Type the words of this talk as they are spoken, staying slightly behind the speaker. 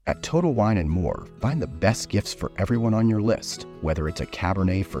At Total Wine & More, find the best gifts for everyone on your list, whether it's a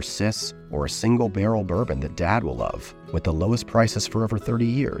Cabernet for Sis or a single barrel bourbon that Dad will love. With the lowest prices for over 30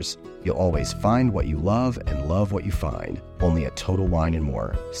 years, you'll always find what you love and love what you find. Only at Total Wine &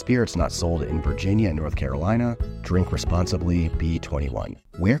 More. Spirits not sold in Virginia and North Carolina. Drink responsibly. Be 21.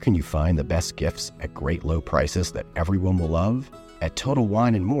 Where can you find the best gifts at great low prices that everyone will love? At Total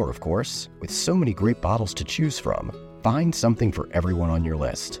Wine & More, of course. With so many great bottles to choose from, find something for everyone on your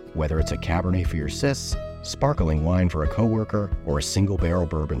list, whether it's a Cabernet for your sis, sparkling wine for a coworker, or a single barrel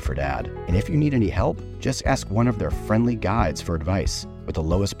bourbon for Dad. And if you need any help, just ask one of their friendly guides for advice. With the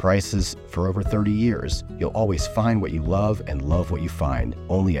lowest prices for over 30 years, you'll always find what you love and love what you find.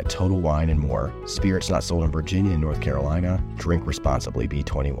 Only at Total Wine & More. Spirits not sold in Virginia and North Carolina. Drink responsibly. Be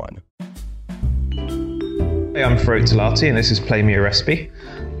 21. Hey, I'm Farokh Talati and this is Play Me a Recipe.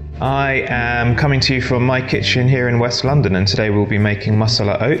 I am coming to you from my kitchen here in West London, and today we'll be making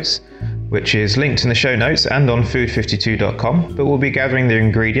masala oats, which is linked in the show notes and on food52.com, but we'll be gathering the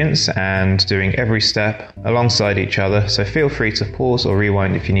ingredients and doing every step alongside each other, so feel free to pause or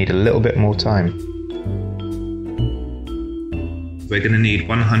rewind if you need a little bit more time. We're going to need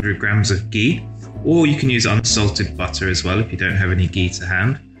 100 grams of ghee, or you can use unsalted butter as well if you don't have any ghee to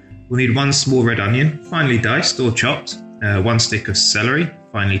hand. We'll need 1 small red onion, finely diced or chopped, 1 stick of celery,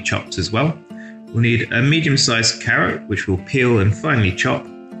 finely chopped as well. We'll need a medium-sized carrot, which we'll peel and finely chop.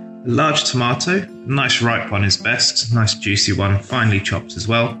 A large tomato, a nice ripe one is best, nice juicy one, finely chopped as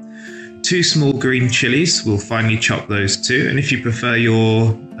well. 2 small green chilies, we'll finely chop those too. And if you prefer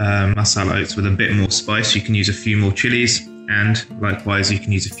your masala oats with a bit more spice, you can use a few more chilies. And likewise, you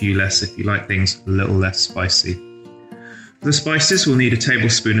can use a few less if you like things a little less spicy. For the spices, we'll need a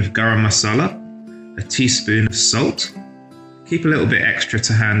tablespoon of garam masala, a teaspoon of salt. Keep a little bit extra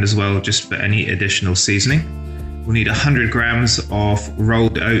to hand as well, just for any additional seasoning. We'll need 100 grams of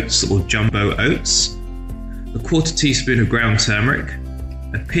rolled oats or jumbo oats, a 1/4 teaspoon of ground turmeric,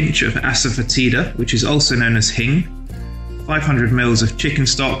 a pinch of asafoetida, which is also known as hing, 500 ml of chicken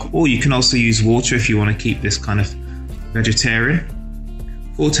stock, or you can also use water if you want to keep this kind of vegetarian,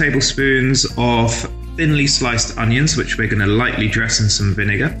 4 tablespoons of thinly sliced onions, which we're going to lightly dress in some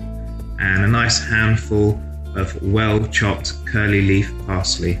vinegar, and a nice handful of well-chopped curly leaf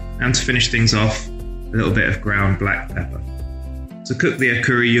parsley. And to finish things off, a little bit of ground black pepper. To cook the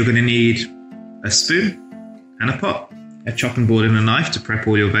curry, you're going to need a spoon and a pot, a chopping board and a knife to prep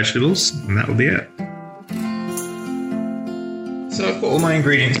all your vegetables, and that will be it. So I've put all my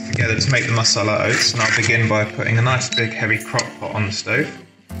ingredients together to make the masala oats, and I'll begin by putting a nice big heavy crock pot on the stove.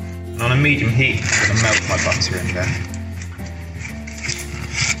 And on a medium heat, I'm going to melt my butter in there.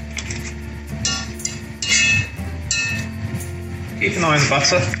 Keep an eye on the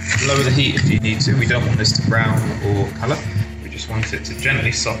butter, lower the heat if you need to. We don't want this to brown or colour. We just want it to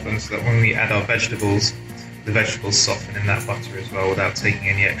gently soften so that when we add our vegetables, the vegetables soften in that butter as well without taking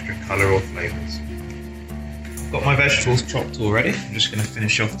any extra colour or flavours. Got my vegetables chopped already. I'm just going to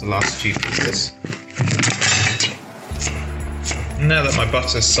finish off the last few pieces. Now that my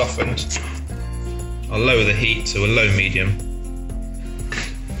butter's softened, I'll lower the heat to a low-medium,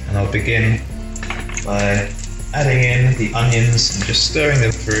 and I'll begin by adding in the onions and just stirring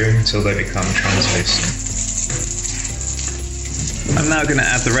them through until they become translucent. I'm now going to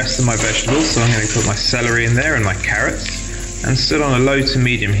add the rest of my vegetables, so I'm going to put my celery in there and my carrots, and still on a low to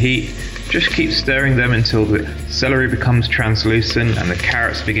medium heat, just keep stirring them until the celery becomes translucent and the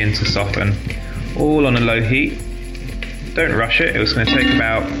carrots begin to soften, all on a low heat. Don't rush it, it's going to take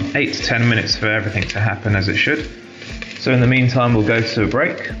about 8 to 10 minutes for everything to happen as it should. So in the meantime, we'll go to a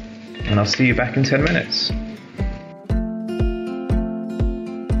break, and I'll see you back in 10 minutes.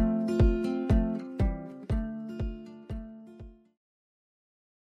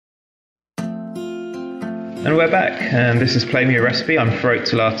 And we're back, and this is Play Me a Recipe. I'm Farokh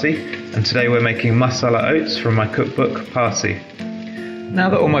Talati, and today we're making masala oats from my cookbook, Parsi. Now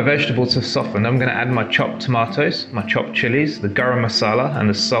that all my vegetables have softened, I'm going to add my chopped tomatoes, my chopped chilies, the garam masala and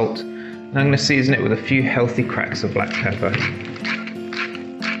the salt, and I'm going to season it with a few healthy cracks of black pepper.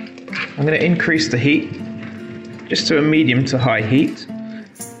 I'm going to increase the heat just to a medium to high heat,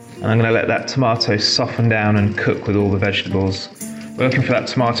 and I'm going to let that tomato soften down and cook with all the vegetables. We're looking for that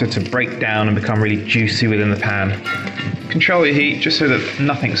tomato to break down and become really juicy within the pan. Control your heat just so that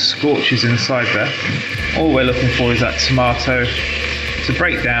nothing scorches inside there. All we're looking for is that tomato to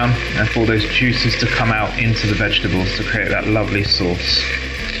break down and for those juices to come out into the vegetables to create that lovely sauce.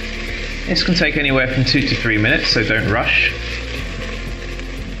 This can take anywhere from 2 to 3 minutes, so don't rush.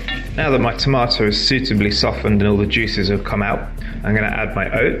 Now that my tomato is suitably softened and all the juices have come out, I'm going to add my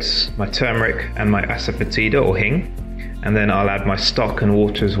oats, my turmeric and my asafoetida or hing. and then I'll add my stock and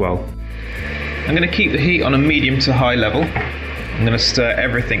water as well. I'm going to keep the heat on a medium to high level. I'm going to stir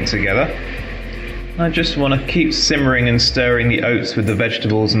everything together. I just want to keep simmering and stirring the oats with the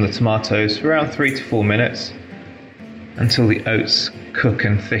vegetables and the tomatoes for around 3 to 4 minutes until the oats cook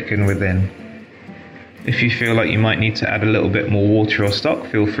and thicken within. If you feel like you might need to add a little bit more water or stock,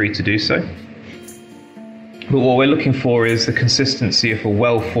 feel free to do so. But what we're looking for is the consistency of a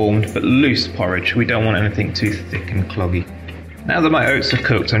well-formed but loose porridge. We don't want anything too thick and cloggy. Now that my oats are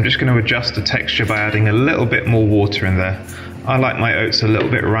cooked, I'm just going to adjust the texture by adding a little bit more water in there. I like my oats a little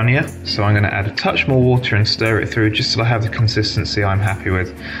bit runnier, so I'm going to add a touch more water and stir it through just so I have the consistency I'm happy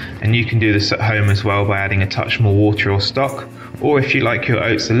with. And you can do this at home as well by adding a touch more water or stock. Or if you like your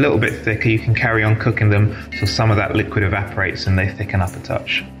oats a little bit thicker, you can carry on cooking them till some of that liquid evaporates and they thicken up a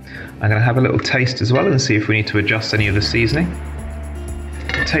touch. I'm going to have a little taste as well and see if we need to adjust any of the seasoning.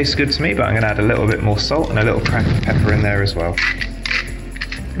 It tastes good to me, but I'm going to add a little bit more salt and a little crack of pepper in there as well.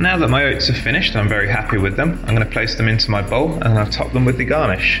 Now that my oats are finished, I'm very happy with them. I'm going to place them into my bowl and I'll top them with the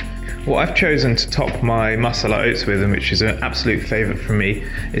garnish. What I've chosen to top my masala oats with, and which is an absolute favourite for me,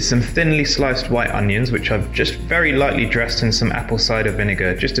 is some thinly sliced white onions, which I've just very lightly dressed in some apple cider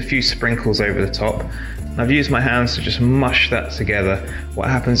vinegar, just a few sprinkles over the top. I've used my hands to just mush that together. What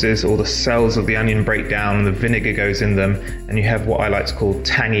happens is all the cells of the onion break down, the vinegar goes in them, and you have what I like to call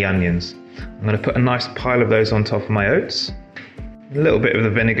tangy onions. I'm going to put a nice pile of those on top of my oats, a little bit of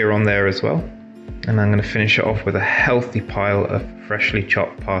the vinegar on there as well. And I'm going to finish it off with a healthy pile of freshly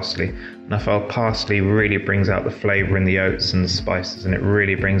chopped parsley. And I feel parsley really brings out the flavour in the oats and the spices, and it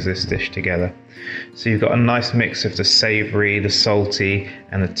really brings this dish together. So you've got a nice mix of the savoury, the salty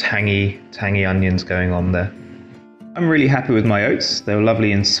and the tangy onions going on there. I'm really happy with my oats. They were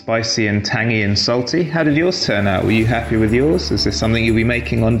lovely and spicy and tangy and salty. How did yours turn out? Were you happy with yours? Is this something you'll be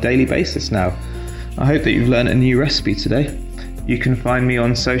making on a daily basis now? I hope that you've learned a new recipe today. You can find me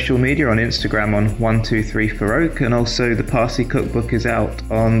on social media, on Instagram on 123Farouk, and also the Parsi Cookbook is out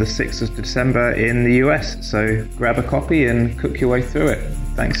on the 6th of December in the US, so grab a copy and cook your way through it.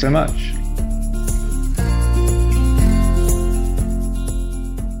 Thanks so much.